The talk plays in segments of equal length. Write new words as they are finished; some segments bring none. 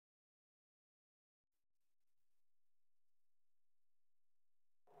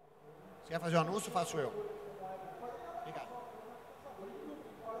Quer fazer o anúncio ou faço eu? Obrigado.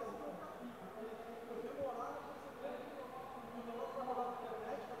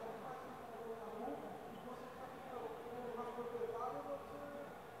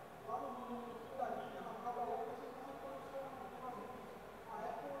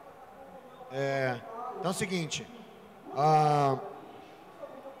 Então é o seguinte,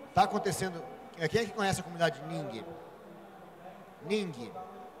 está acontecendo... Quem é que conhece a comunidade Ning? Ning.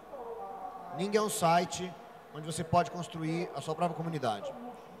 Ning é um site onde você pode construir a sua própria comunidade.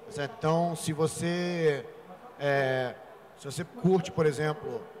 Certo? Então, se você curte, por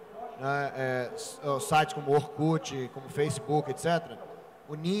exemplo, né, sites como Orkut, como Facebook, etc.,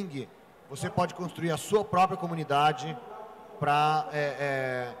 o Ning, você pode construir a sua própria comunidade para...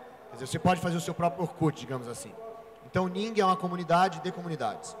 quer dizer, você pode fazer o seu próprio Orkut, digamos assim. Então, o Ning é uma comunidade de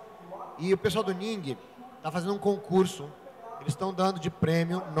comunidades. E o pessoal do Ning está fazendo um concurso. Eles estão dando de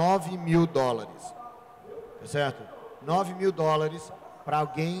prêmio $9.000. Tá certo? $9.000 para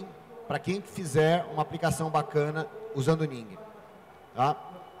quem fizer uma aplicação bacana usando o Ning. Tá?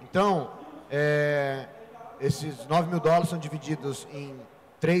 Então, esses $9.000 são divididos em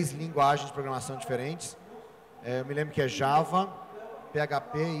 3 linguagens de programação diferentes. Eu me lembro que é Java,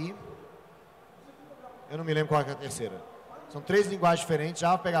 PHP e... eu não me lembro qual é a terceira. São 3 linguagens diferentes,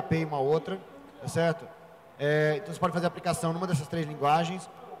 Java, PHP e uma outra, tá certo? Então você pode fazer a aplicação numa dessas 3 linguagens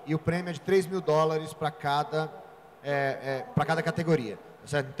e o prêmio é de $3.000 para cada categoria, tá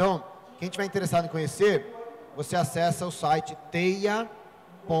certo? Então, quem estiver interessado em conhecer, você acessa o site teia.mg.gov.br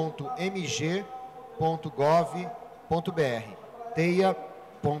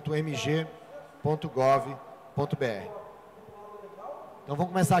teia.mg.gov.br. Então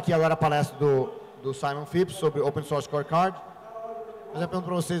vamos começar aqui agora a palestra do Simon Phipps sobre Open Source Scorecard. Mas eu pergunto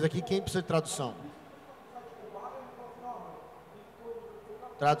para vocês aqui, quem precisa de tradução?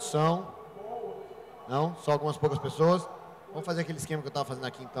 Tradução? Não? Só algumas poucas pessoas? Vamos fazer aquele esquema que eu estava fazendo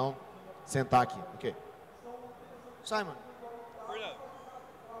aqui então. Sentar aqui, ok. Simon.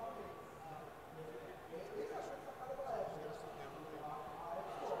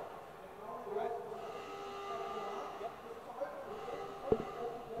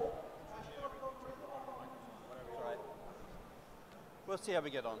 We'll see how we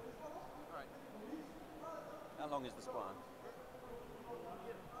get on. All right. How long is the squire?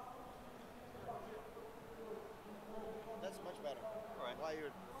 That's much better. All right. Why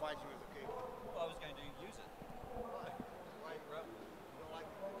you're fighting with the cable? Well, I was going to use it. Why? Why you don't like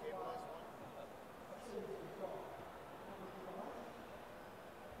the cable as one?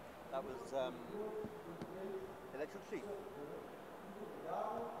 That was electric sheep.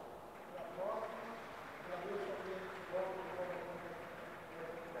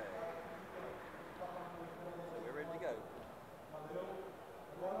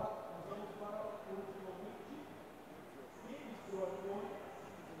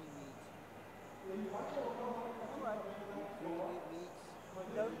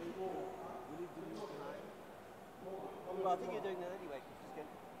 Well, I think you're doing that anyway, because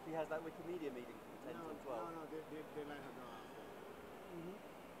she has that Wikimedia meeting from 10 to 12. No, they let her go out. Mm-hmm.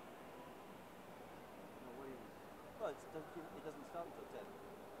 No, what do you mean? Well, it doesn't start until 10.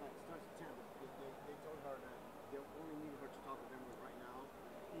 No, it starts at 10, but they told her that they only needed her to talk with them right now,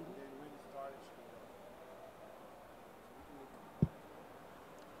 and then when it started, she can go. So we can make it.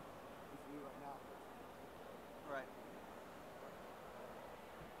 It's me right now. All right.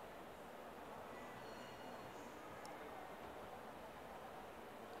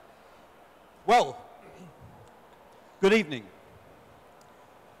 Well, good evening.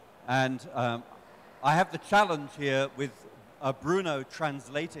 And I have the challenge here with Bruno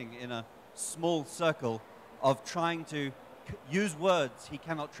translating in a small circle of trying to use words he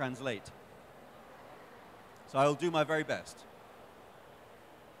cannot translate. So I will do my very best.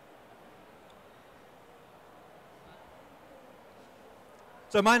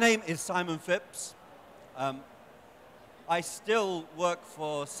 So my name is Simon Phipps. I still work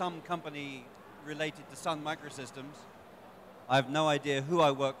for some company related to Sun Microsystems. I have no idea who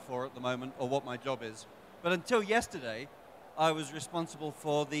I work for at the moment or what my job is. But until yesterday, I was responsible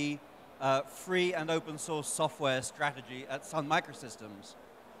for the free and open source software strategy at Sun Microsystems,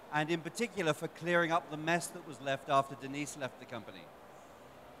 and in particular for clearing up the mess that was left after Denise left the company.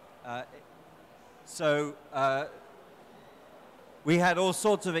 We had all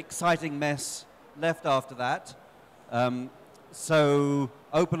sorts of exciting mess left after that. So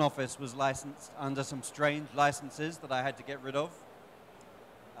OpenOffice was licensed under some strange licenses that I had to get rid of.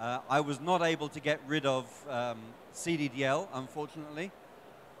 I was not able to get rid of CDDL, unfortunately.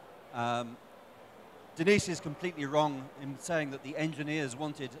 Denise is completely wrong in saying that the engineers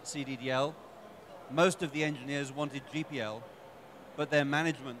wanted CDDL. Most of the engineers wanted GPL, but their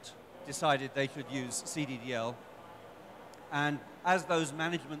management decided they should use CDDL. And as those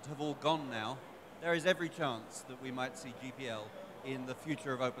management have all gone now, there is every chance that we might see GPL in the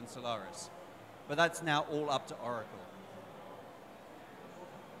future of Open Solaris. But that's now all up to Oracle.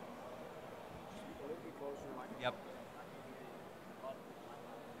 Yep.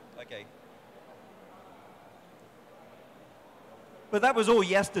 Okay. But that was all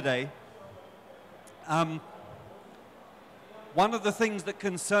yesterday. One of the things that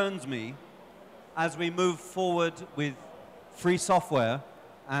concerns me as we move forward with free software,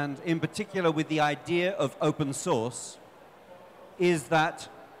 and in particular with the idea of open source, is that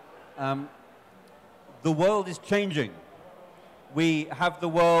the world is changing. We have the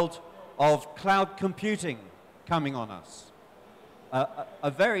world of cloud computing coming on us.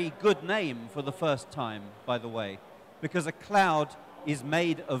 A very good name for the first time, by the way, because a cloud is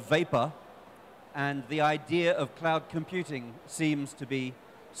made of vapor, and the idea of cloud computing seems to be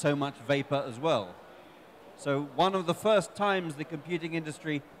so much vapor as well. So one of the first times the computing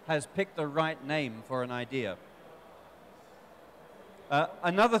industry has picked the right name for an idea.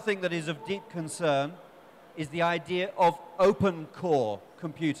 Another thing that is of deep concern is the idea of open core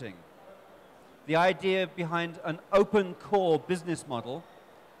computing. The idea behind an open core business model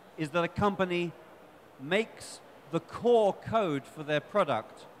is that a company makes the core code for their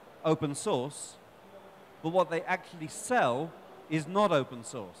product open source, but what they actually sell is not open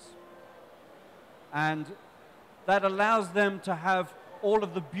source. And that allows them to have all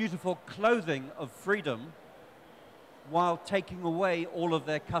of the beautiful clothing of freedom while taking away all of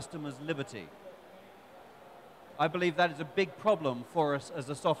their customers' liberty. I believe that is a big problem for us as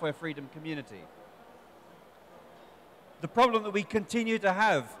a software freedom community. The problem that we continue to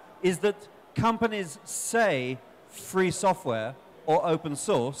have is that companies say free software or open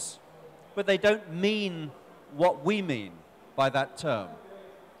source, but they don't mean what we mean by that term.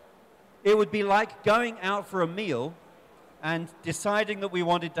 It would be like going out for a meal and deciding that we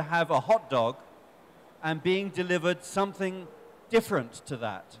wanted to have a hot dog and being delivered something different to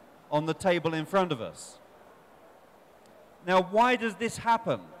that on the table in front of us. Now, why does this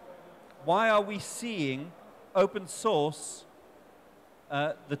happen? Why are we seeing open source,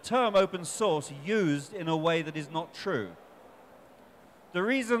 the term open source, used in a way that is not true? The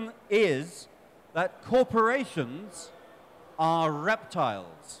reason is that corporations are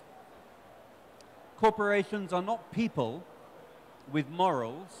reptiles. Corporations are not people with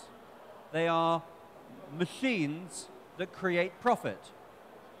morals. They are machines that create profit.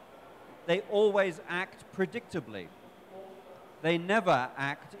 They always act predictably. They never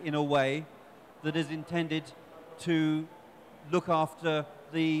act in a way that is intended to look after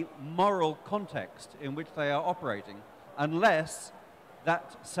the moral context in which they are operating, unless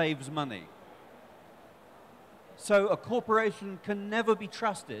that saves money. So a corporation can never be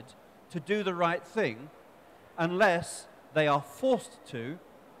trusted to do the right thing unless they are forced to,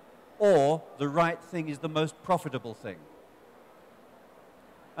 or the right thing is the most profitable thing.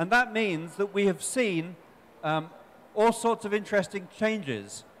 And that means that we have seen all sorts of interesting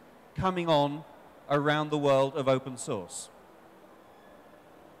changes coming on around the world of open source.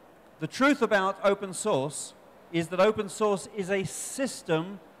 The truth about open source is that open source is a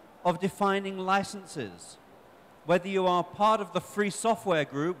system of defining licenses. Whether you are part of the free software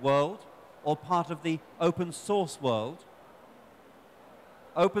group world or part of the open source world,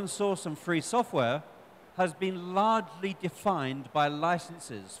 open source and free software has been largely defined by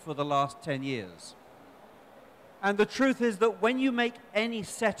licenses for the last 10 years. And the truth is that when you make any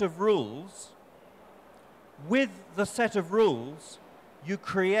set of rules, with the set of rules, you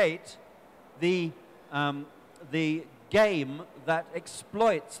create the game that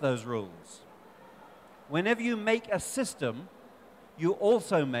exploits those rules. Whenever you make a system, you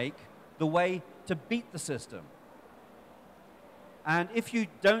also make the way to beat the system. And if you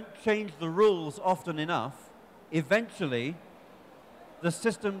don't change the rules often enough, eventually the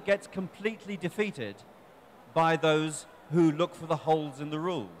system gets completely defeated by those who look for the holes in the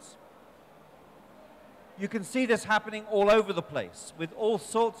rules. You can see this happening all over the place with all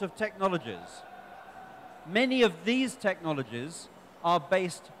sorts of technologies. Many of these technologies are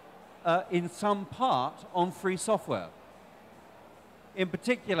based in some part on free software. In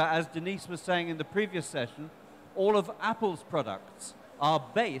particular, as Denise was saying in the previous session, all of Apple's products are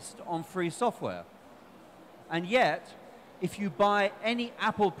based on free software. And yet, if you buy any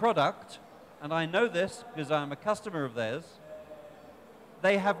Apple product, and I know this because I'm a customer of theirs,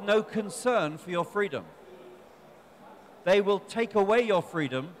 they have no concern for your freedom. They will take away your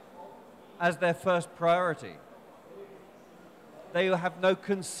freedom as their first priority. They have no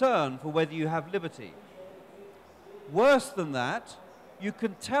concern for whether you have liberty. Worse than that, you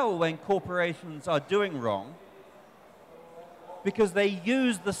can tell when corporations are doing wrong because they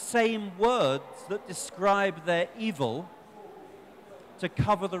use the same words that describe their evil to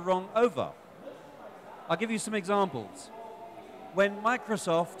cover the wrong over. I'll give you some examples. When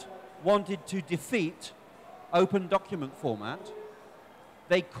Microsoft wanted to defeat open document format,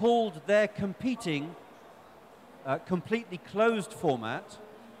 they called their competing completely closed format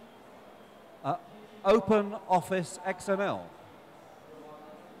Open Office XML.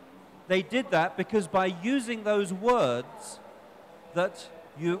 They did that because by using those words that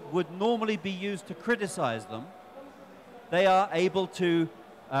you would normally be used to criticize them, they are able to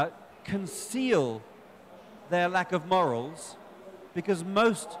conceal their lack of morals, because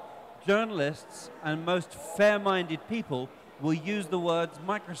most journalists and most fair-minded people will use the words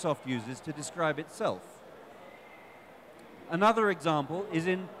Microsoft uses to describe itself. Another example is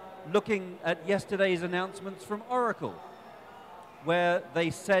in looking at yesterday's announcements from Oracle, where they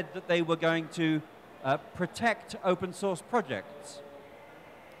said that they were going to protect open source projects.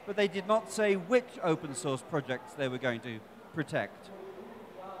 But they did not say which open source projects they were going to protect.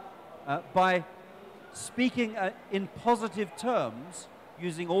 By speaking in positive terms,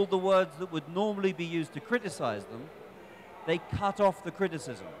 using all the words that would normally be used to criticize them, they cut off the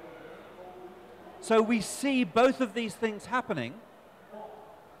criticism. So we see both of these things happening,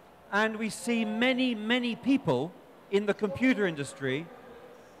 and we see many, many people in the computer industry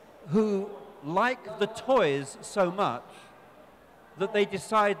who like the toys so much that they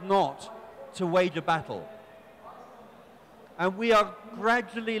decide not to wage a battle. And we are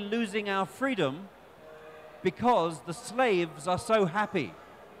gradually losing our freedom because the slaves are so happy.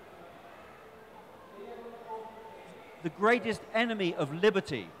 The greatest enemy of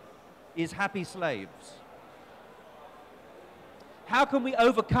liberty is happy slaves. How can we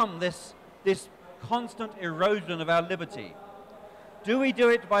overcome this constant erosion of our liberty? Do we do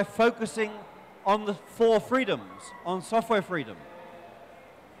it by focusing on the 4 freedoms, on software freedom?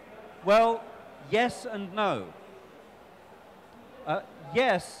 Well, yes and no.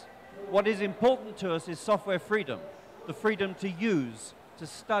 Yes, what is important to us is software freedom, the freedom to use, to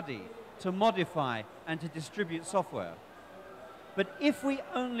study, to modify, and to distribute software. But if we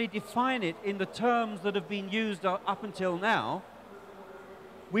only define it in the terms that have been used up until now,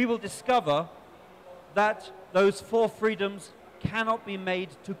 we will discover that those 4 freedoms cannot be made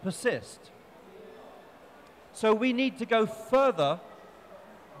to persist. So we need to go further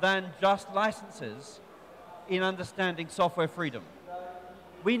than just licenses in understanding software freedom.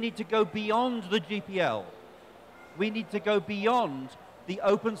 We need to go beyond the GPL. We need to go beyond the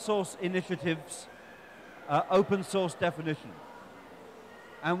open source initiative's open source definition.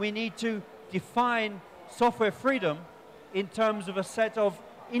 And we need to define software freedom in terms of a set of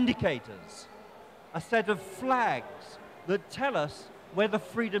indicators, a set of flags that tell us whether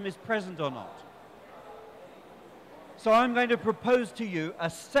freedom is present or not. So I'm going to propose to you a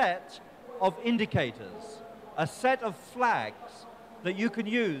set of indicators, a set of flags that you can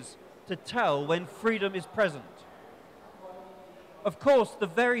use to tell when freedom is present. Of course, the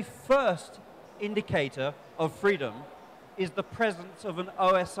very first indicator of freedom is the presence of an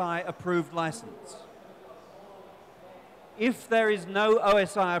OSI-approved license. If there is no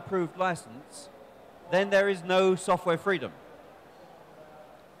OSI-approved license, then there is no software freedom.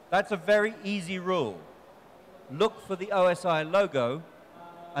 That's a very easy rule. Look for the OSI logo,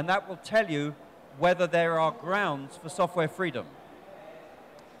 and that will tell you whether there are grounds for software freedom.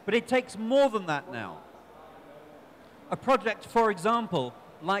 But it takes more than that now. A project, for example,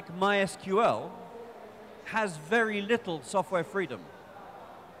 like MySQL, has very little software freedom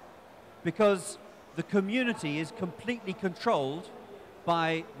because the community is completely controlled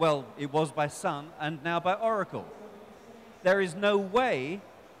by, well, it was by Sun and now by Oracle. There is no way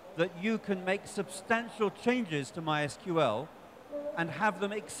that you can make substantial changes to MySQL and have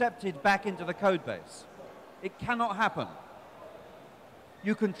them accepted back into the code base. It cannot happen.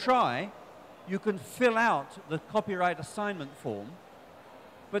 You can try, you can fill out the copyright assignment form,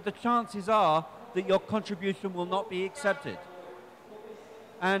 but the chances are that your contribution will not be accepted.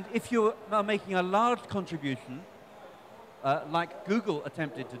 And if you are making a large contribution, like Google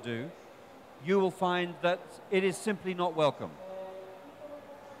attempted to do, you will find that it is simply not welcome.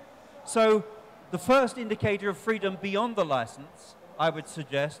 So the first indicator of freedom beyond the license, I would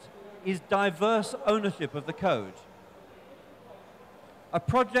suggest, is diverse ownership of the code. A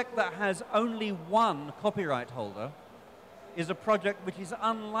project that has only one copyright holder is a project which is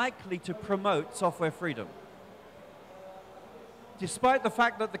unlikely to promote software freedom. despite the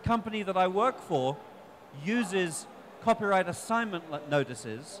fact that the company that I work for uses copyright assignment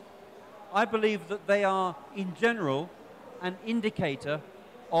notices, I believe that they are, in general, an indicator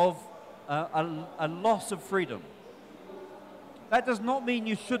of a loss of freedom. That does not mean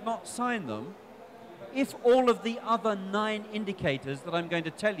you should not sign them. If all of the other 9 indicators that I'm going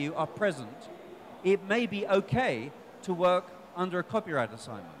to tell you are present, it may be okay to work under a copyright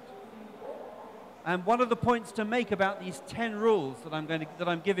assignment. And one of the points to make about these 10 rules that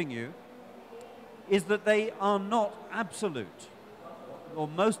I'm giving you is that they are not absolute, or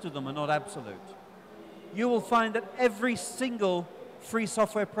most of them are not absolute. You will find that every single free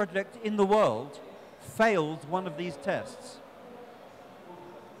software project in the world failed one of these tests.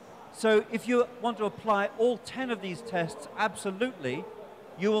 So if you want to apply all 10 of these tests absolutely,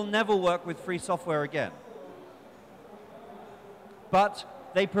 you will never work with free software again. But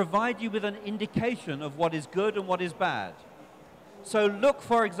they provide you with an indication of what is good and what is bad. So look,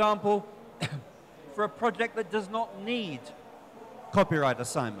 for example, for a project that does not need copyright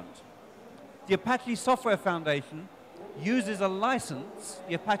assignment. The Apache Software Foundation uses a license,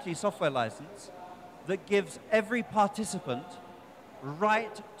 the Apache software license, that gives every participant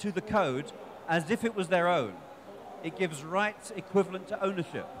right to the code as if it was their own. It gives rights equivalent to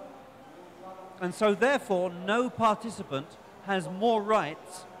ownership. And so therefore, no participant has more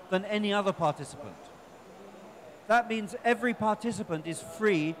rights than any other participant. That means every participant is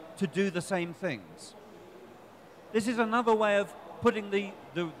free to do the same things. This is another way of putting the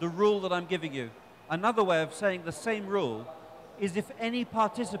rule that I'm giving you. Another way of saying the same rule is if any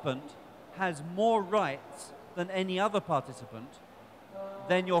participant has more rights than any other participant,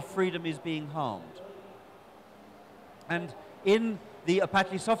 then your freedom is being harmed. And in the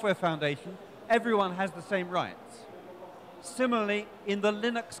Apache Software Foundation, everyone has the same rights. Similarly, in the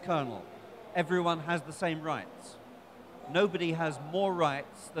Linux kernel, everyone has the same rights. Nobody has more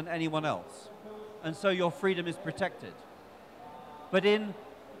rights than anyone else. And so your freedom is protected. But in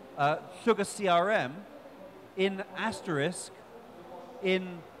Sugar CRM, in Asterisk,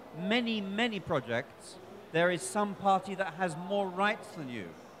 in many, many projects, there is some party that has more rights than you.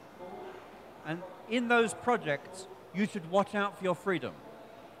 And in those projects, you should watch out for your freedom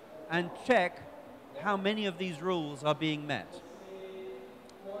and check how many of these rules are being met.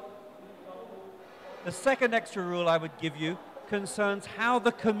 The second extra rule I would give you concerns how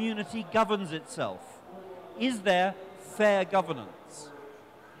the community governs itself. Is there fair governance?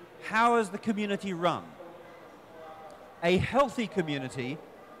 How is the community run? A healthy community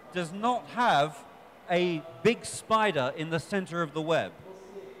does not have a big spider in the center of the web.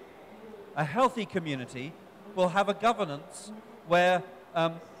 A healthy community will have a governance where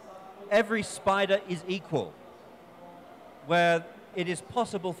every spider is equal, where it is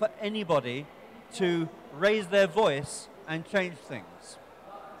possible for anybody to raise their voice and change things.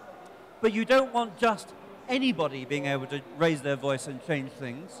 But you don't want just anybody being able to raise their voice and change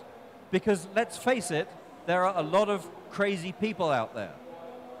things, because let's face it, there are a lot of crazy people out there.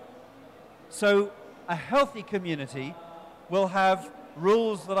 So a healthy community will have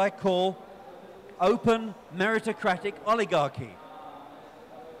rules that I call open meritocratic oligarchy.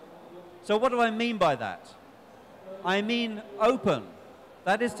 So what do I mean by that? I mean open.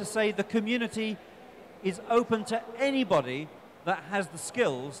 That is to say, the community is open to anybody that has the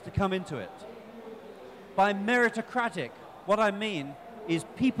skills to come into it. By meritocratic, what I mean is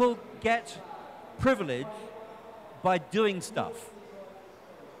people get privilege by doing stuff.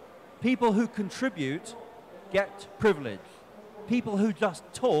 People who contribute get privilege. People who just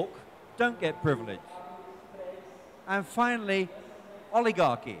talk don't get privilege. And finally,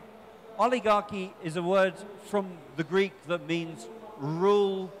 oligarchy. Oligarchy is a word from the Greek that means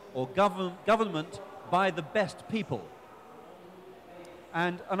rule or government by the best people.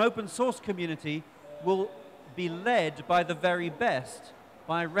 And an open source community will be led by the very best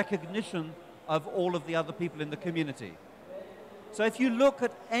by recognition of all of the other people in the community. So if you look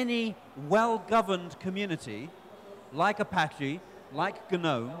at any well-governed community, like Apache, like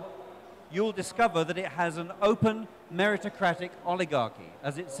GNOME, you'll discover that it has an open meritocratic oligarchy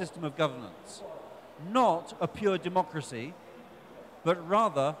as its system of governance. Not a pure democracy, but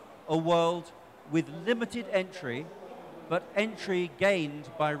rather a world with limited entry, but entry gained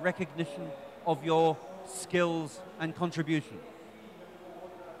by recognition of your skills and contribution.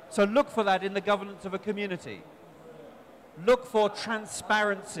 So look for that in the governance of a community. Look for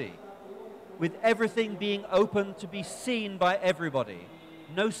transparency, with everything being open to be seen by everybody.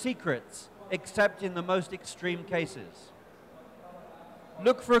 No secrets, except in the most extreme cases.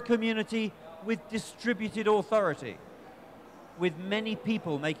 Look for a community with distributed authority, with many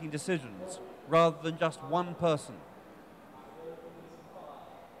people making decisions, rather than just one person.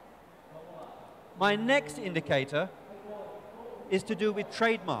 My next indicator is to do with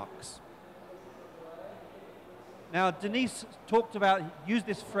trademarks. Now, Denise used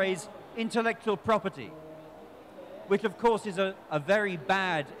this phrase, intellectual property, which of course is a very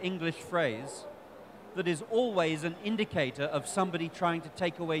bad English phrase that is always an indicator of somebody trying to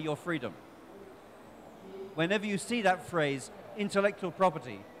take away your freedom. Whenever you see that phrase, intellectual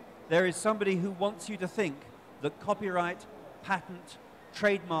property, there is somebody who wants you to think that copyright, patent,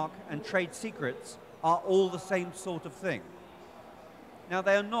 trademark, and trade secrets are all the same sort of thing. Now,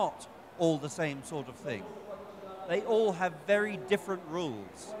 they are not all the same sort of thing. They all have very different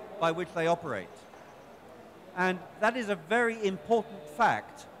rules by which they operate. And that is a very important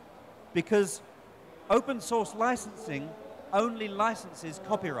fact, because open source licensing only licenses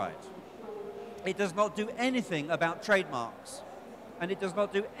copyright. It does not do anything about trademarks, and it does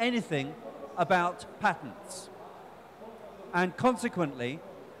not do anything about patents. And consequently,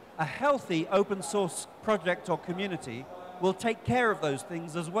 a healthy open source project or community will take care of those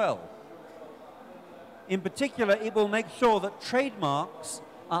things as well. In particular, it will make sure that trademarks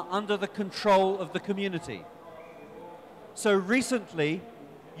are under the control of the community. So recently,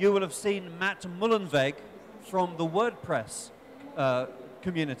 you will have seen Matt Mullenweg from the WordPress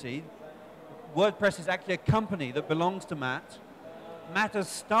community. WordPress is actually a company that belongs to Matt. Matt has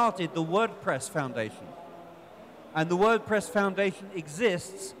started the WordPress Foundation. And the WordPress Foundation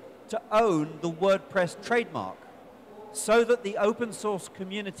exists to own the WordPress trademark, so that the open source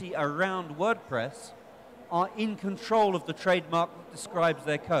community around WordPress are in control of the trademark that describes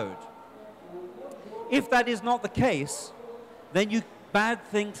their code. If that is not the case, then bad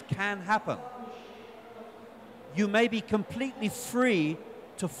things can happen. You may be completely free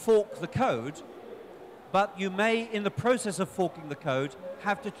to fork the code, but you may, in the process of forking the code,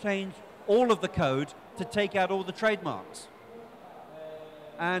 have to change all of the code to take out all the trademarks.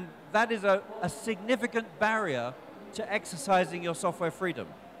 And that is a significant barrier to exercising your software freedom.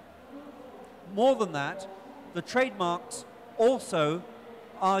 More than that, the trademarks also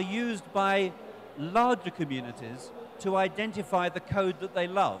are used by larger communities to identify the code that they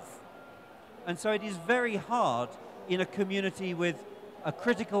love. And so it is very hard in a community with a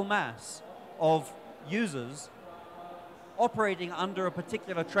critical mass of users operating under a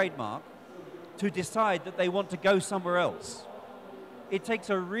particular trademark to decide that they want to go somewhere else. It takes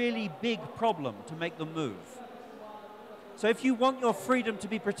a really big problem to make them move. So if you want your freedom to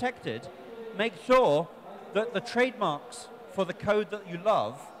be protected, make sure that the trademarks for the code that you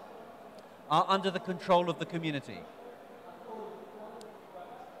love are under the control of the community.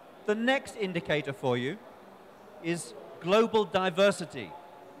 The next indicator for you is global diversity.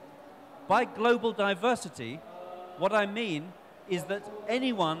 By global diversity, what I mean is that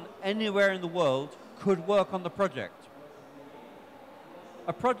anyone, anywhere in the world, could work on the project.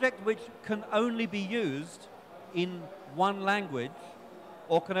 A project which can only be used in one language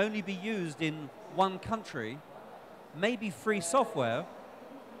or can only be used in one country may be free software,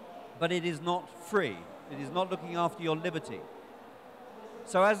 but it is not free. It is not looking after your liberty.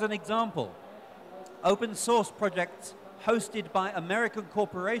 So as an example, open source projects hosted by American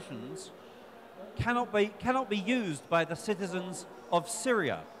corporations cannot be used by the citizens of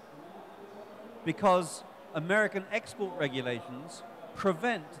Syria, because American export regulations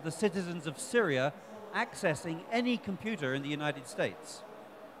prevent the citizens of Syria accessing any computer in the United States.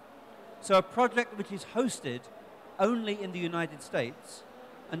 So a project which is hosted only in the United States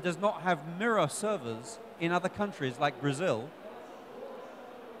and does not have mirror servers in other countries like Brazil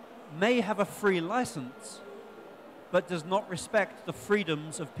may have a free license, but does not respect the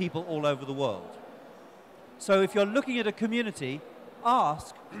freedoms of people all over the world. So if you're looking at a community,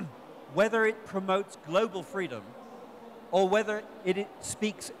 ask whether it promotes global freedom or whether it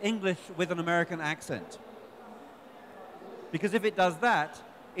speaks English with an American accent. Because if it does that,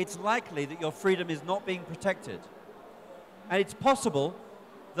 it's likely that your freedom is not being protected. And it's possible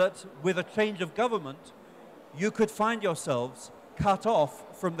that with a change of government, you could find yourselves cut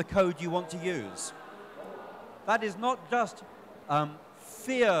off from the code you want to use. That is not just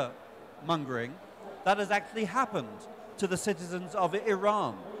fear-mongering. That has actually happened to the citizens of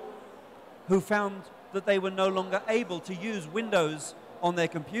Iran, who found that they were no longer able to use Windows on their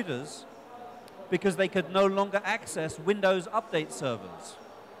computers because they could no longer access Windows update servers.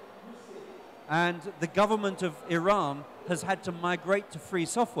 And the government of Iran has had to migrate to free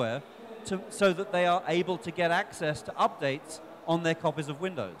software so that they are able to get access to updates on their copies of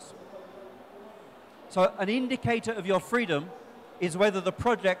Windows. So an indicator of your freedom is whether the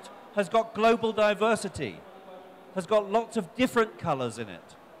project has got global diversity, has got lots of different colors in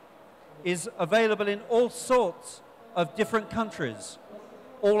it, is available in all sorts of different countries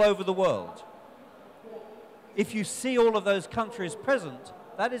all over the world, If you see all of those countries present,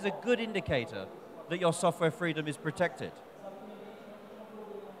 that is a good indicator that your software freedom is protected.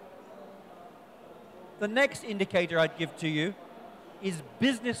 The next indicator I'd give to you is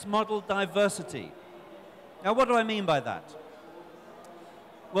business model diversity. Now, what do I mean by that?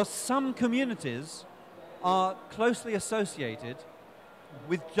 Well, some communities are closely associated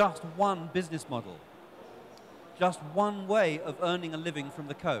with just one business model, just one way of earning a living from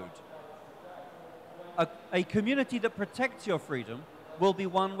the code. A community that protects your freedom will be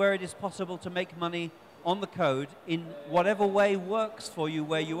one where it is possible to make money on the code in whatever way works for you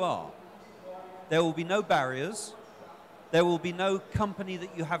where you are. There will be no barriers. There will be no company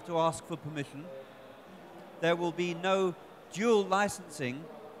that you have to ask for permission. There will be no dual licensing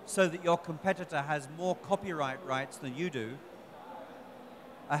so that your competitor has more copyright rights than you do.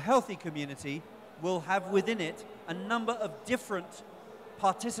 A healthy community will have within it a number of different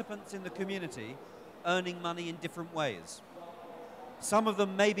participants in the community earning money in different ways. Some of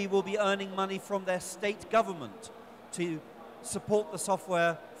them maybe will be earning money from their state government to support the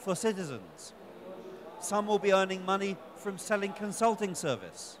software for citizens. Some will be earning money from selling consulting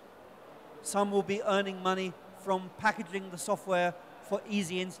service. Some will be earning money from packaging the software for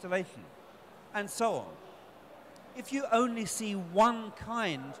easy installation, and so on. If you only see one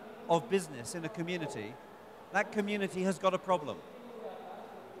kind of business in a community, that community has got a problem.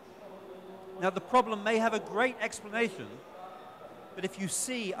 Now, the problem may have a great explanation, but if you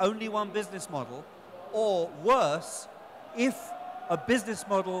see only one business model, or worse, if a business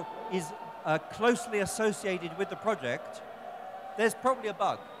model is closely associated with the project, there's probably a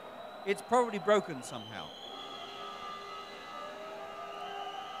bug. It's probably broken somehow.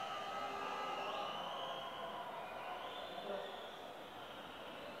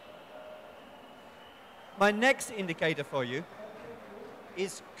 My next indicator for you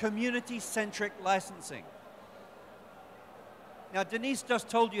is community-centric licensing. Now, Denise just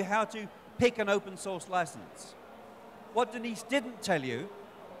told you how to pick an open source license. What Denise didn't tell you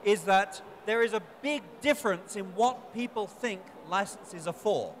is that there is a big difference in what people think licenses are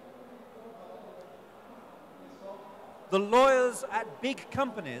for. The lawyers at big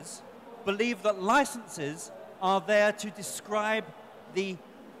companies believe that licenses are there to describe the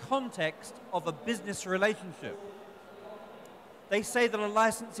context of a business relationship. They say that a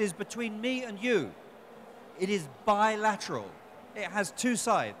license is between me and you. It is bilateral. It has two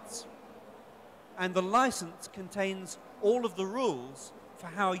sides. And the license contains all of the rules for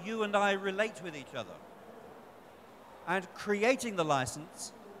how you and I relate with each other. And creating the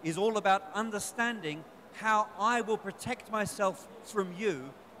license is all about understanding how I will protect myself from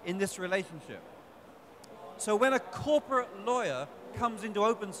you in this relationship. So when a corporate lawyer comes into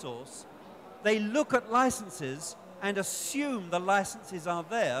open source, they look at licenses and assume the licenses are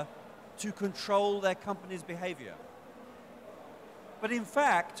there to control their company's behavior. But in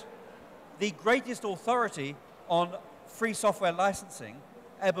fact, the greatest authority on free software licensing,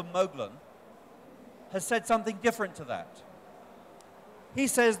 Eben Moglen, has said something different to that. He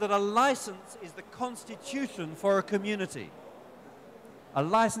says that a license is the constitution for a community. A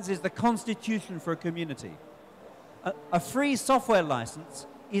license is the constitution for a community. A free software license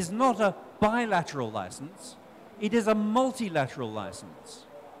is not a bilateral license. It is a multilateral license.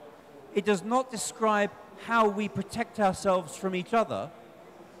 It does not describe how we protect ourselves from each other.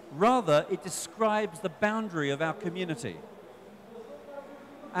 Rather, it describes the boundary of our community.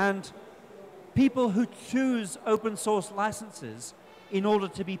 And people who choose open source licenses in order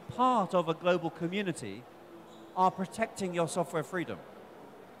to be part of a global community are protecting your software freedom.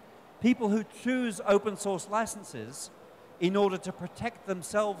 People who choose open source licenses in order to protect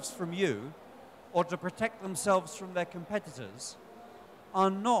themselves from you or to protect themselves from their competitors are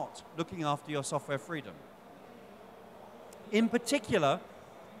not looking after your software freedom. In particular,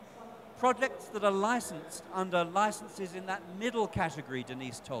 projects that are licensed under licenses in that middle category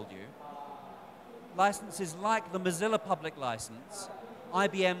Denise told you, licenses like the Mozilla Public License,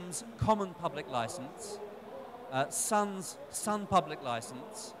 IBM's Common Public License, Sun's Sun Public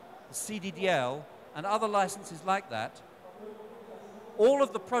License, CDDL, and other licenses like that, all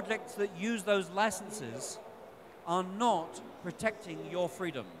of the projects that use those licenses are not protecting your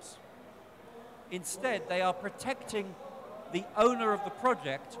freedoms. Instead, they are protecting the owner of the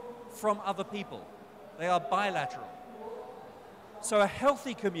project from other people. They are bilateral. So a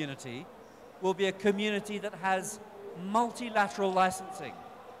healthy community will be a community that has multilateral licensing.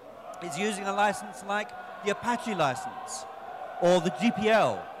 It's using a license like the Apache license, or the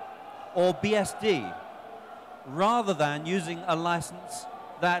GPL, or BSD, rather than using a license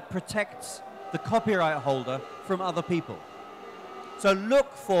that protects the copyright holder from other people. So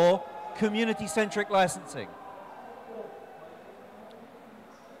look for community-centric licensing.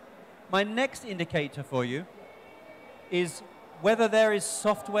 My next indicator for you is whether there is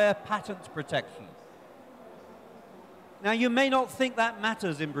software patent protection. Now, you may not think that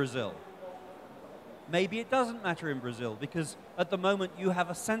matters in Brazil. Maybe it doesn't matter in Brazil because at the moment you have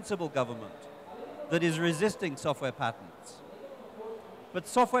a sensible government that is resisting software patents. But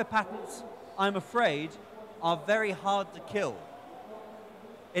software patents, I'm afraid, are very hard to kill.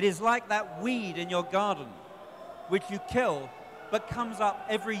 It is like that weed in your garden, which you kill, but comes up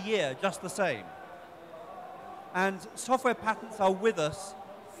every year just the same. And software patents are with us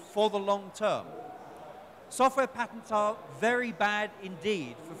for the long term. Software patents are very bad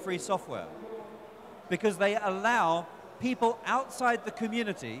indeed for free software because they allow people outside the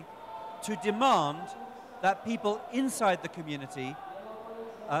community to demand that people inside the community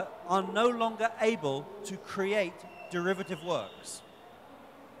are no longer able to create derivative works.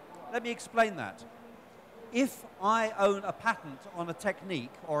 Let me explain that. If I own a patent on a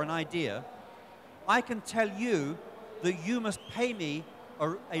technique or an idea, I can tell you that you must pay me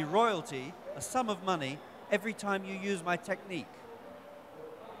a royalty, a sum of money, every time you use my technique.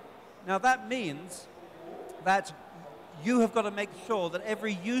 Now that means that you have got to make sure that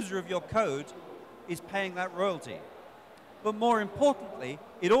every user of your code is paying that royalty. But more importantly,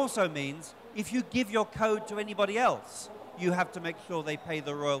 it also means if you give your code to anybody else, you have to make sure they pay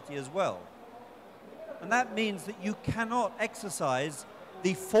the royalty as well. And that means that you cannot exercise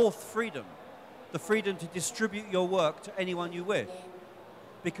the fourth freedom, the freedom to distribute your work to anyone you wish,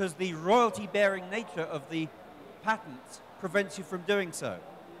 because the royalty-bearing nature of the patent prevents you from doing so.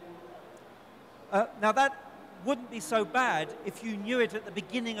 Now that wouldn't be so bad if you knew it at the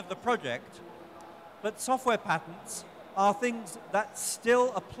beginning of the project, but software patents are things that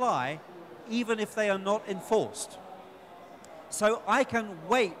still apply even if they are not enforced. So I can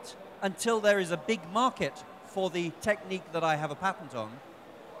wait until there is a big market for the technique that I have a patent on,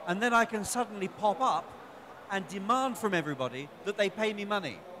 and then I can suddenly pop up and demand from everybody that they pay me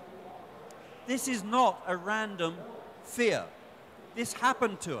money. This is not a random fear. This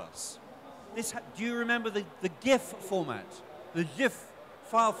happened to us. Do you remember the GIF format, the GIF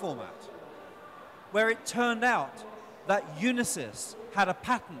file format, where it turned out that Unisys had a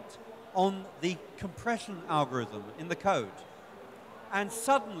patent on the compression algorithm in the code? And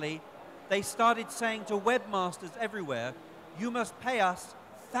suddenly, they started saying to webmasters everywhere, you must pay us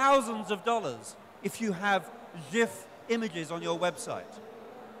thousands of dollars if you have GIF images on your website.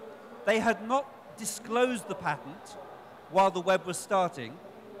 They had not disclosed the patent while the web was starting.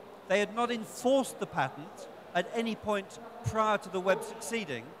 They had not enforced the patent at any point prior to the web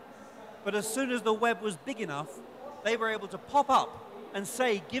succeeding. But as soon as the web was big enough, they were able to pop up and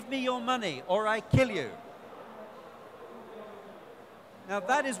say, give me your money or I kill you. Now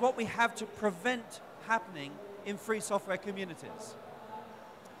that is what we have to prevent happening in free software communities.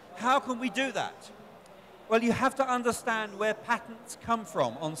 How can we do that? Well, you have to understand where patents come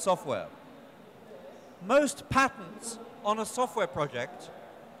from on software. Most patents on a software project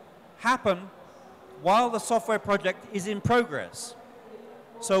happen while the software project is in progress.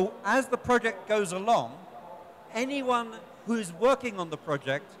 So as the project goes along, anyone who is working on the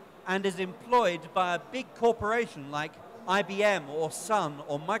project and is employed by a big corporation like IBM or Sun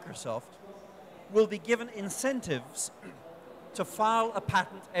or Microsoft will be given incentives to file a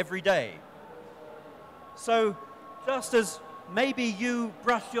patent every day. So just as maybe you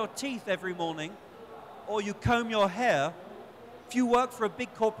brush your teeth every morning or you comb your hair, if you work for a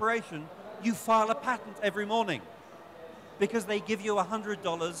big corporation, you file a patent every morning because they give you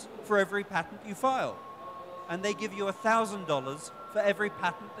 $100 for every patent you file. And they give you $1,000 for every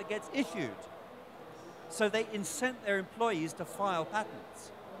patent that gets issued. So they incent their employees to file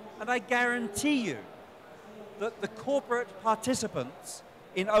patents. And I guarantee you that the corporate participants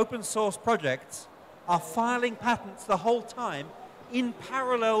in open source projects are filing patents the whole time in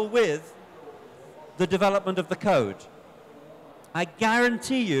parallel with the development of the code. I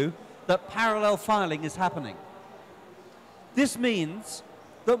guarantee you that parallel filing is happening. This means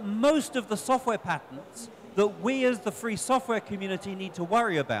that most of the software patents that we as the free software community need to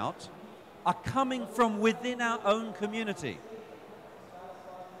worry about are coming from within our own community.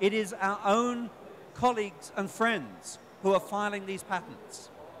 It is our own colleagues and friends who are filing these patents.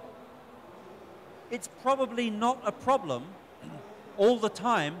 It's probably not a problem all the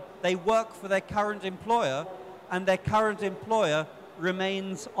time they work for their current employer and their current employer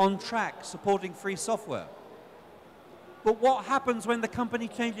remains on track supporting free software. But what happens when the company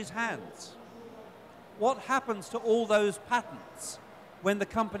changes hands? What happens to all those patents when the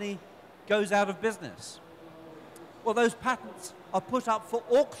company goes out of business? Well, those patents are put up for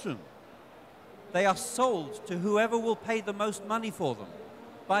auction. They are sold to whoever will pay the most money for them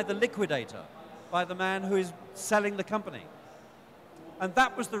by the liquidator, by the man who is selling the company. And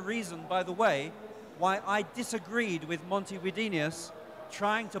that was the reason, by the way, why I disagreed with Monty Widenius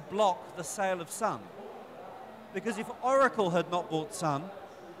trying to block the sale of Sun. Because if Oracle had not bought Sun,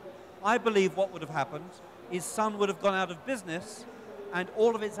 I believe what would have happened is Sun would have gone out of business and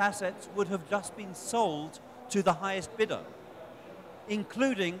all of its assets would have just been sold to the highest bidder,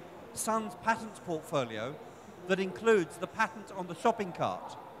 including Sun's patents portfolio that includes the patent on the shopping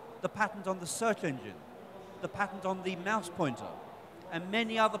cart, the patent on the search engine, the patent on the mouse pointer, and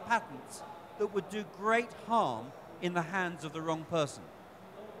many other patents that would do great harm in the hands of the wrong person.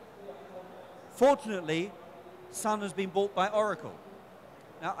 Fortunately, Sun has been bought by Oracle.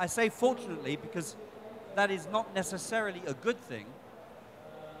 Now, I say fortunately because that is not necessarily a good thing,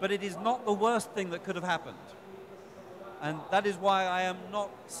 but it is not the worst thing that could have happened. And that is why I am not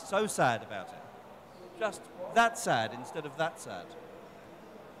so sad about it. Just that sad instead of that sad.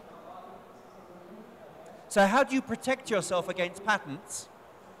 So how do you protect yourself against patents?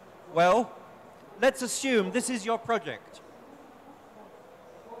 Well, let's assume this is your project.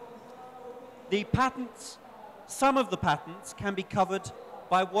 The patents, some of the patents can be covered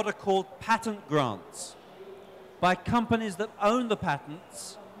by what are called patent grants, by companies that own the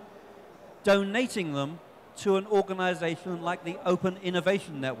patents, donating them to an organization like the Open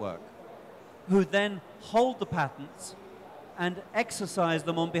Innovation Network, who then hold the patents and exercise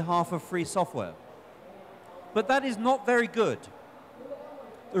them on behalf of free software. But that is not very good.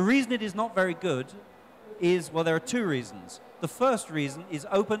 The reason it is not very good is, well, there are two reasons. The first reason is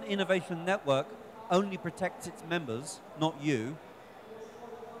Open Innovation Network only protects its members, not you.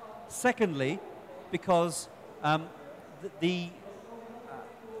 Secondly, because the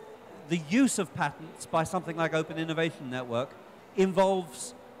use of patents by something like Open Innovation Network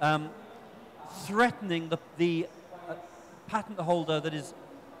involves threatening the patent holder that is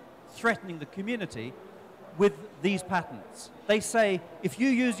threatening the community with these patents. They say, if you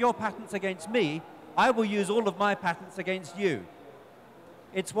use your patents against me, I will use all of my patents against you.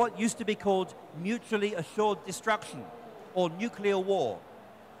 It's what used to be called mutually assured destruction or nuclear war.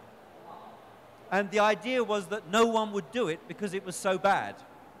 And the idea was that no one would do it because it was so bad.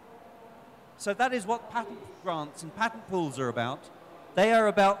 So that is what patent grants and patent pools are about. They are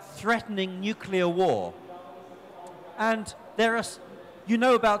about threatening nuclear war. And there are, you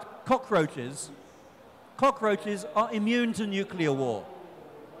know about cockroaches. Cockroaches are immune to nuclear war.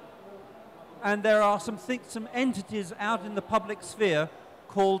 And there are some entities out in the public sphere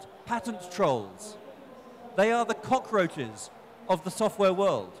called patent trolls. They are the cockroaches of the software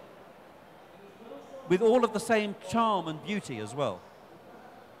world, with all of the same charm and beauty as well.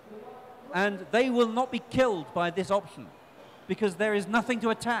 And they will not be killed by this option because there is nothing to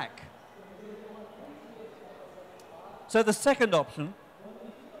attack. So the second option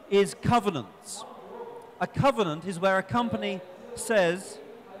is covenants. A covenant is where a company says,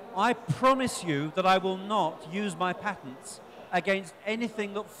 I promise you that I will not use my patents against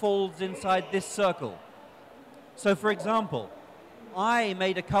anything that falls inside this circle. So for example, I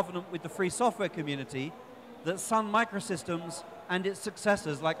made a covenant with the free software community that Sun Microsystems and its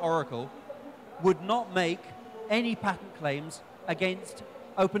successors like Oracle would not make any patent claims against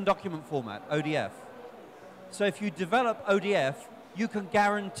Open Document Format, ODF. So if you develop ODF, you can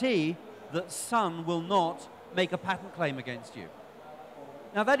guarantee that Sun will not make a patent claim against you.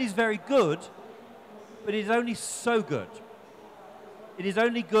 Now that is very good, but it is only so good. It is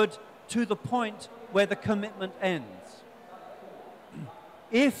only good to the point where the commitment ends.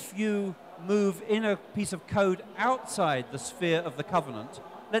 If you move in a piece of code outside the sphere of the covenant,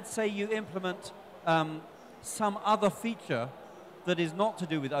 let's say you implement some other feature that is not to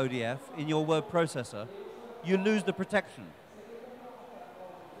do with ODF in your word processor, you lose the protection.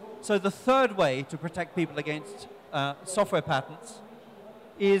 So the third way to protect people against software patents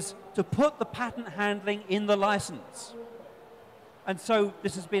is to put the patent handling in the license. And so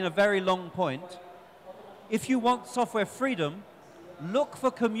this has been a very long point. If you want software freedom, look for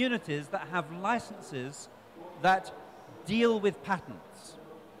communities that have licenses that deal with patents.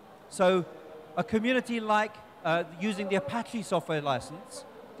 So a community like using the Apache software license,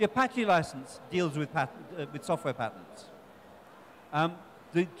 the Apache license deals with software patents.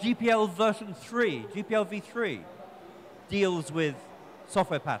 The GPL version 3, GPL v3, deals with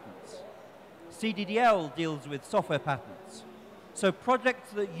software patents. CDDL deals with software patents. So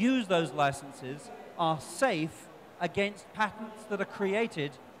projects that use those licenses are safe against patents that are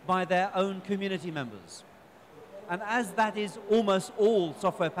created by their own community members. And as that is almost all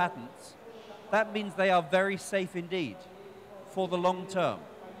software patents, that means they are very safe indeed for the long term.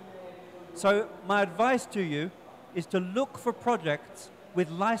 So my advice to you is to look for projects with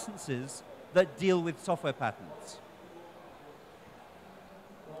licenses that deal with software patents.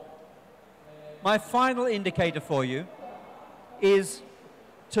 My final indicator for you is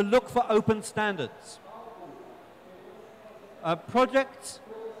to look for open standards. Projects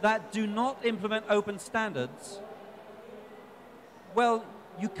that do not implement open standards, well,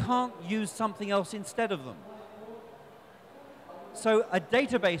 you can't use something else instead of them. So a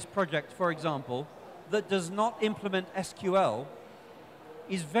database project, for example, that does not implement SQL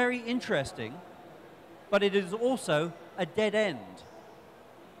is very interesting, but it is also a dead end.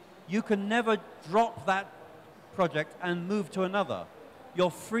 You can never drop that project and move to another.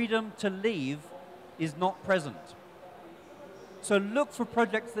 Your freedom to leave is not present. So look for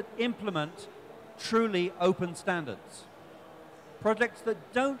projects that implement truly open standards. Projects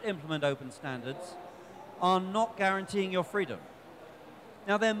that don't implement open standards are not guaranteeing your freedom.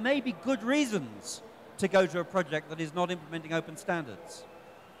 Now, there may be good reasons to go to a project that is not implementing open standards.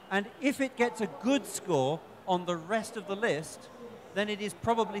 And if it gets a good score on the rest of the list, then it is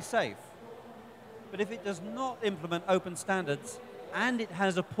probably safe. But if it does not implement open standards and it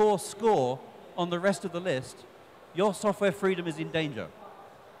has a poor score on the rest of the list, your software freedom is in danger.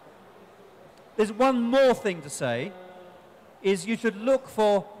 There's one more thing to say, is you should look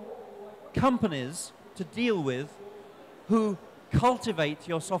for companies to deal with who cultivate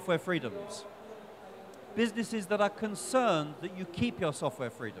your software freedoms. Businesses that are concerned that you keep your software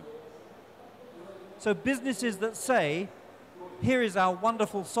freedom. So businesses that say, here is our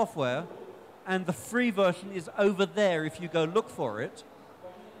wonderful software, and the free version is over there if you go look for it,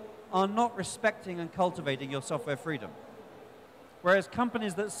 are not respecting and cultivating your software freedom. Whereas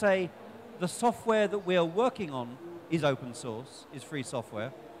companies that say, the software that we are working on is open source, is free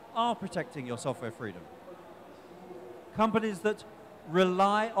software, are protecting your software freedom. Companies that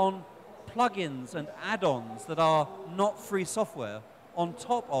rely on plugins and add-ons that are not free software on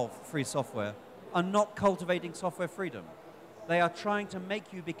top of free software are not cultivating software freedom. They are trying to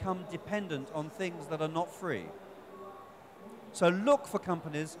make you become dependent on things that are not free. So look for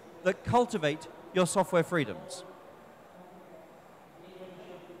companies that cultivate your software freedoms.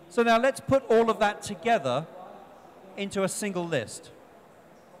 So now let's put all of that together into a single list.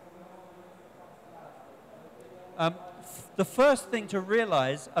 The first thing to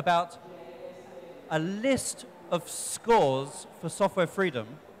realize about a list of scores for software freedom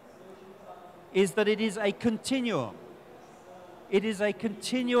is that it is a continuum. It is a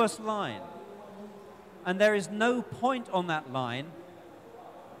continuous line. And there is no point on that line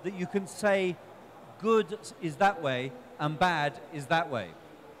that you can say good is that way and bad is that way.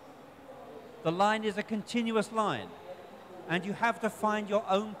 The line is a continuous line, and you have to find your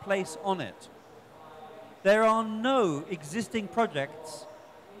own place on it. There are no existing projects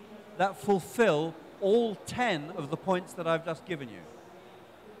that fulfill all 10 of the points that I've just given you.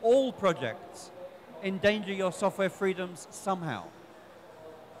 All projects endanger your software freedoms somehow.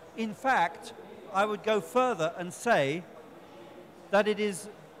 In fact, I would go further and say that it is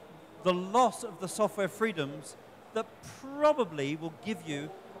the loss of the software freedoms that probably will give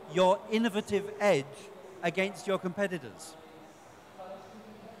you your innovative edge against your competitors.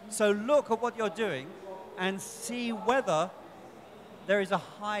 So look at what you're doing and see whether there is a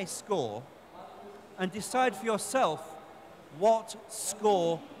high score and decide for yourself what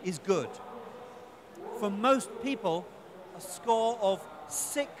score is good. For most people, a score of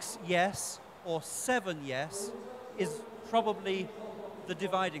 6 yes or 7 yes is probably the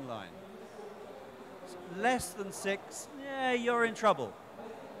dividing line. Less than 6, yeah, you're in trouble.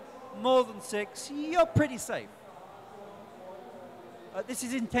 More than 6, you're pretty safe. This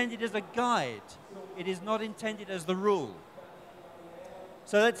is intended as a guide. It is not intended as the rule.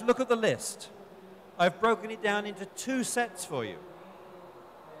 So let's look at the list. I've broken it down into 2 sets for you.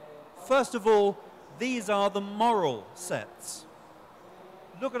 First of all, these are the moral sets.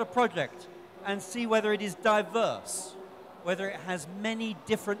 Look at a project and see whether it is diverse, whether it has many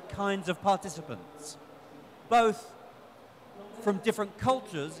different kinds of participants, both from different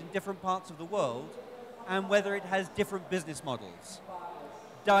cultures in different parts of the world, and whether it has different business models.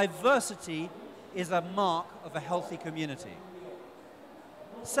 Diversity is a mark of a healthy community.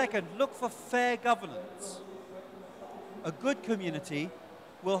 Second, look for fair governance. A good community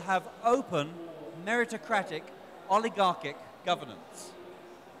will have open, meritocratic, oligarchic governance.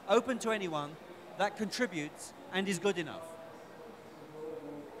 Open to anyone that contributes and is good enough.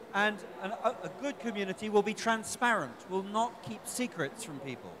 And a good community will be transparent, will not keep secrets from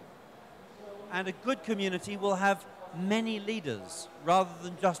people. And a good community will have many leaders rather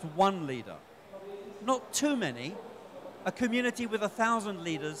than just one leader. Not too many. A community with 1,000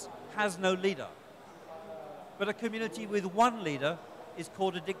 leaders has no leader. But a community with one leader is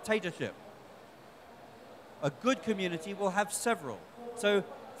called a dictatorship. A good community will have several. So,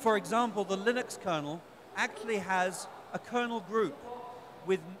 for example, the Linux kernel actually has a kernel group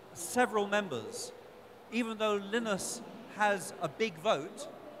with several members. Even though Linus has a big vote,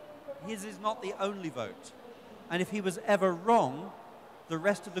 his is not the only vote. And if he was ever wrong, the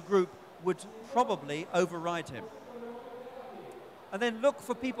rest of the group would probably override him. And then look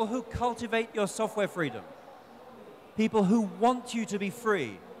for people who cultivate your software freedom. People who want you to be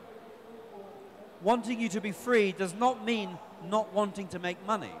free. Wanting you to be free does not mean not wanting to make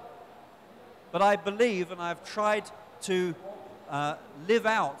money. But I believe, and I've tried to live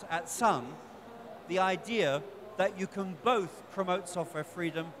out at Sun, the idea that you can both promote software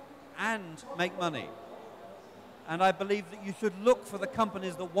freedom and make money. And I believe that you should look for the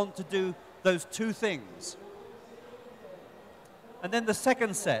companies that want to do those two things. And then the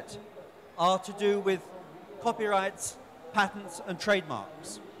second set are to do with copyrights, patents, and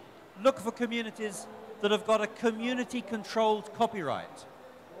trademarks. Look for communities that have got a community-controlled copyright,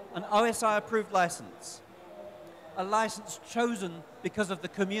 an OSI-approved license, a license chosen because of the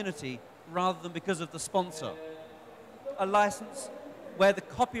community rather than because of the sponsor, a license where the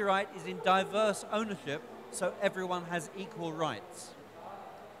copyright is in diverse ownership so everyone has equal rights.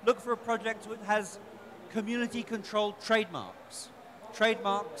 Look for a project that has community-controlled trademarks,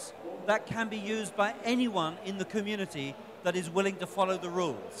 trademarks that can be used by anyone in the community that is willing to follow the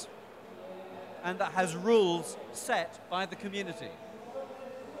rules, and that has rules set by the community.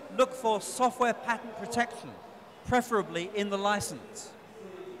 Look for software patent protection, preferably in the license,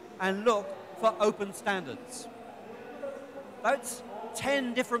 and look for open standards. That's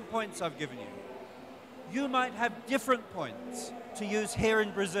 10 different points I've given you. You might have different points to use here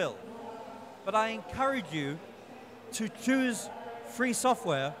in Brazil, but I encourage you to choose free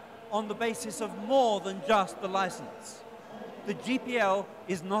software on the basis of more than just the license. The GPL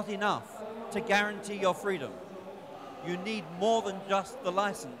is not enough to guarantee your freedom. You need more than just the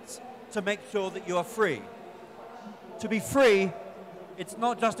license to make sure that you are free. To be free, it's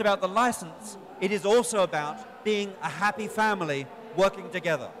not just about the license, it is also about being a happy family working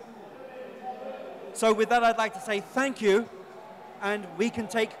together. So with that, I'd like to say thank you, and we can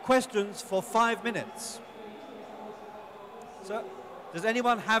take questions for 5 minutes. So, does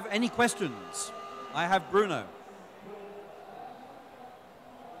anyone have any questions? I have Bruno.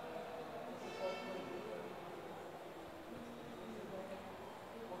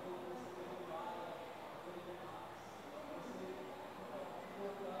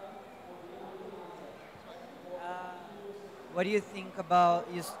 What do you think about,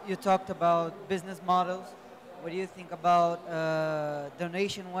 you talked about business models. What do you think about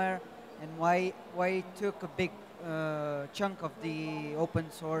donationware, and why it took a big chunk of the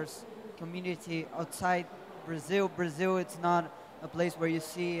open source community outside Brazil? Brazil, it's not a place where you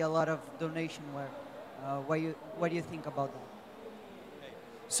see a lot of donationware. What do you think about that? Okay.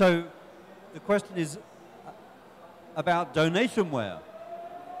 So the question is about donationware,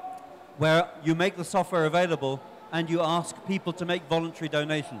 where you make the software available and you ask people to make voluntary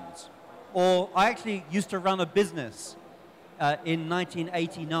donations. Or I actually used to run a business in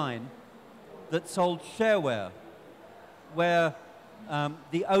 1989 that sold shareware, where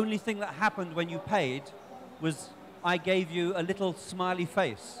the only thing that happened when you paid was I gave you a little smiley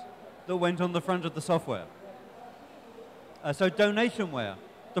face that went on the front of the software. So donationware.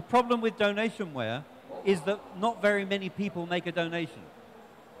 The problem with donationware is that not very many people make a donation.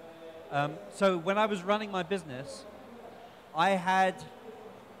 So when I was running my business, I had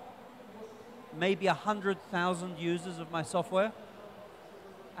maybe 100,000 users of my software,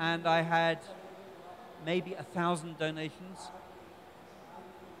 and I had maybe 1,000 donations.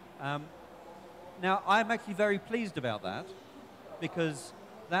 Now, I'm actually very pleased about that, because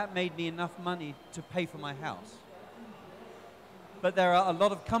that made me enough money to pay for my house. But there are a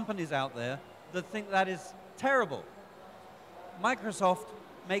lot of companies out there that think that is terrible. Microsoft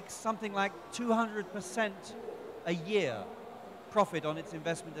makes something like 200% a year profit on its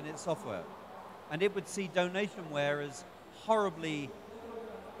investment in its software. And it would see donationware as horribly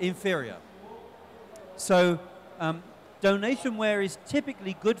inferior. So donationware is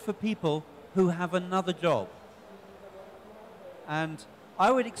typically good for people who have another job. And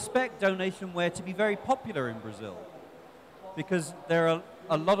I would expect donationware to be very popular in Brazil, because there are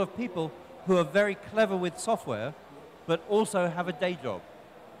a lot of people who are very clever with software, but also have a day job.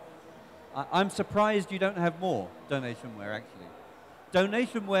 I'm surprised you don't have more donationware, actually.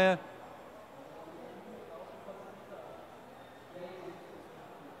 Donationware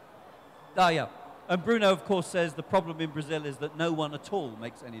yeah. And Bruno, of course, says the problem in Brazil is that no one at all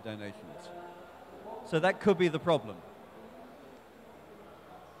makes any donations. So that could be the problem.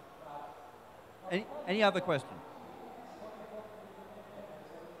 Any other question?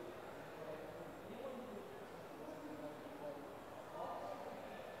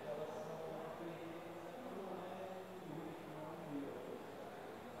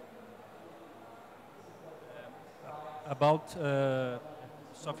 About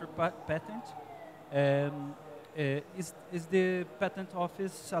software patent, is the patent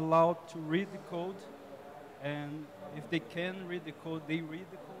office allowed to read the code? And if they can read the code, they read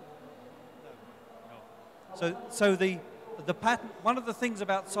the code? No. So the patent, one of the things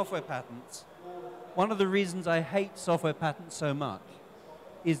about software patents, one of the reasons I hate software patents so much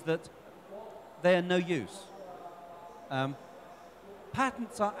is that they are no use.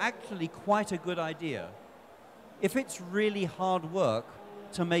 Patents are actually quite a good idea if it's really hard work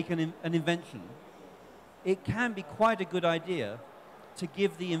to make an invention. It can be quite a good idea to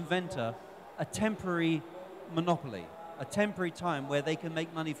give the inventor a temporary monopoly, a temporary time where they can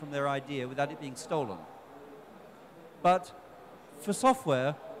make money from their idea without it being stolen. But for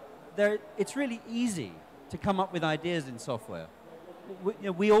software, it's really easy to come up with ideas in software.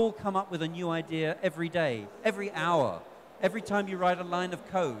 We all come up with a new idea every day, every hour. Every time you write a line of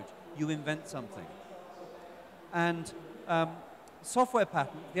code, you invent something. And software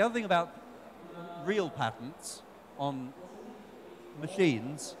patent, the other thing about real patents on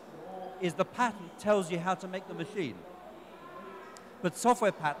machines is the patent tells you how to make the machine. But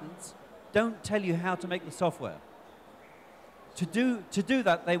software patents don't tell you how to make the software. To do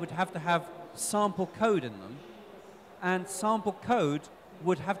that, they would have to have sample code in them, and sample code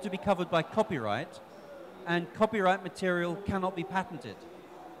would have to be covered by copyright, and copyright material cannot be patented.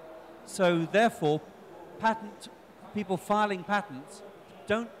 So therefore, people filing patents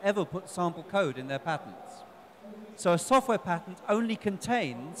don't ever put sample code in their patents. So a software patent only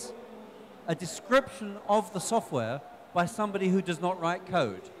contains a description of the software by somebody who does not write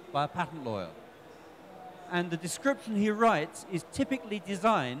code, by a patent lawyer. And the description he writes is typically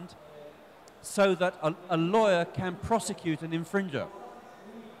designed so that a lawyer can prosecute an infringer.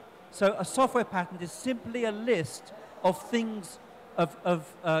 So a software patent is simply a list of things, of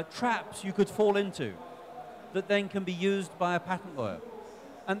traps you could fall into that then can be used by a patent lawyer.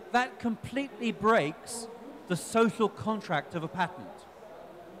 And that completely breaks the social contract of a patent.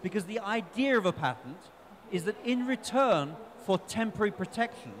 Because the idea of a patent is that in return for temporary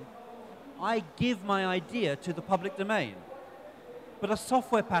protection, I give my idea to the public domain. But a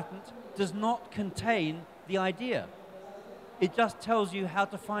software patent does not contain the idea. It just tells you how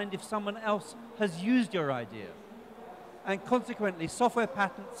to find if someone else has used your idea. And consequently, software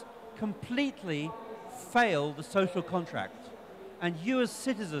patents completely fail the social contract. And you as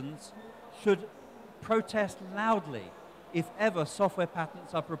citizens should protest loudly if ever software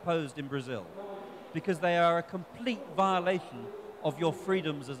patents are proposed in Brazil, because they are a complete violation of your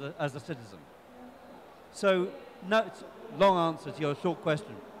freedoms as a citizen. So, no, it's a long answer to your short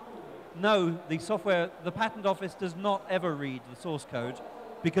question. No, the patent office does not ever read the source code,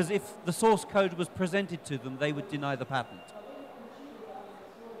 because if the source code was presented to them, they would deny the patent.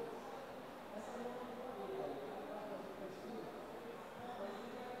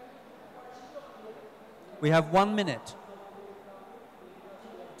 We have 1 minute.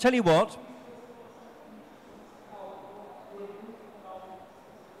 Tell you what.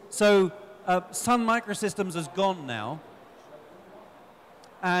 So Sun Microsystems has gone now.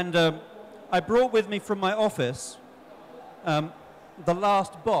 And I brought with me from my office the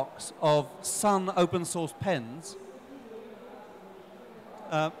last box of Sun open source pens.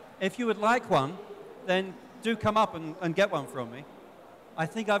 If you would like one, then do come up and get one from me. I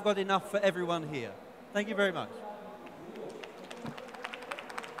think I've got enough for everyone here. Thank you very much.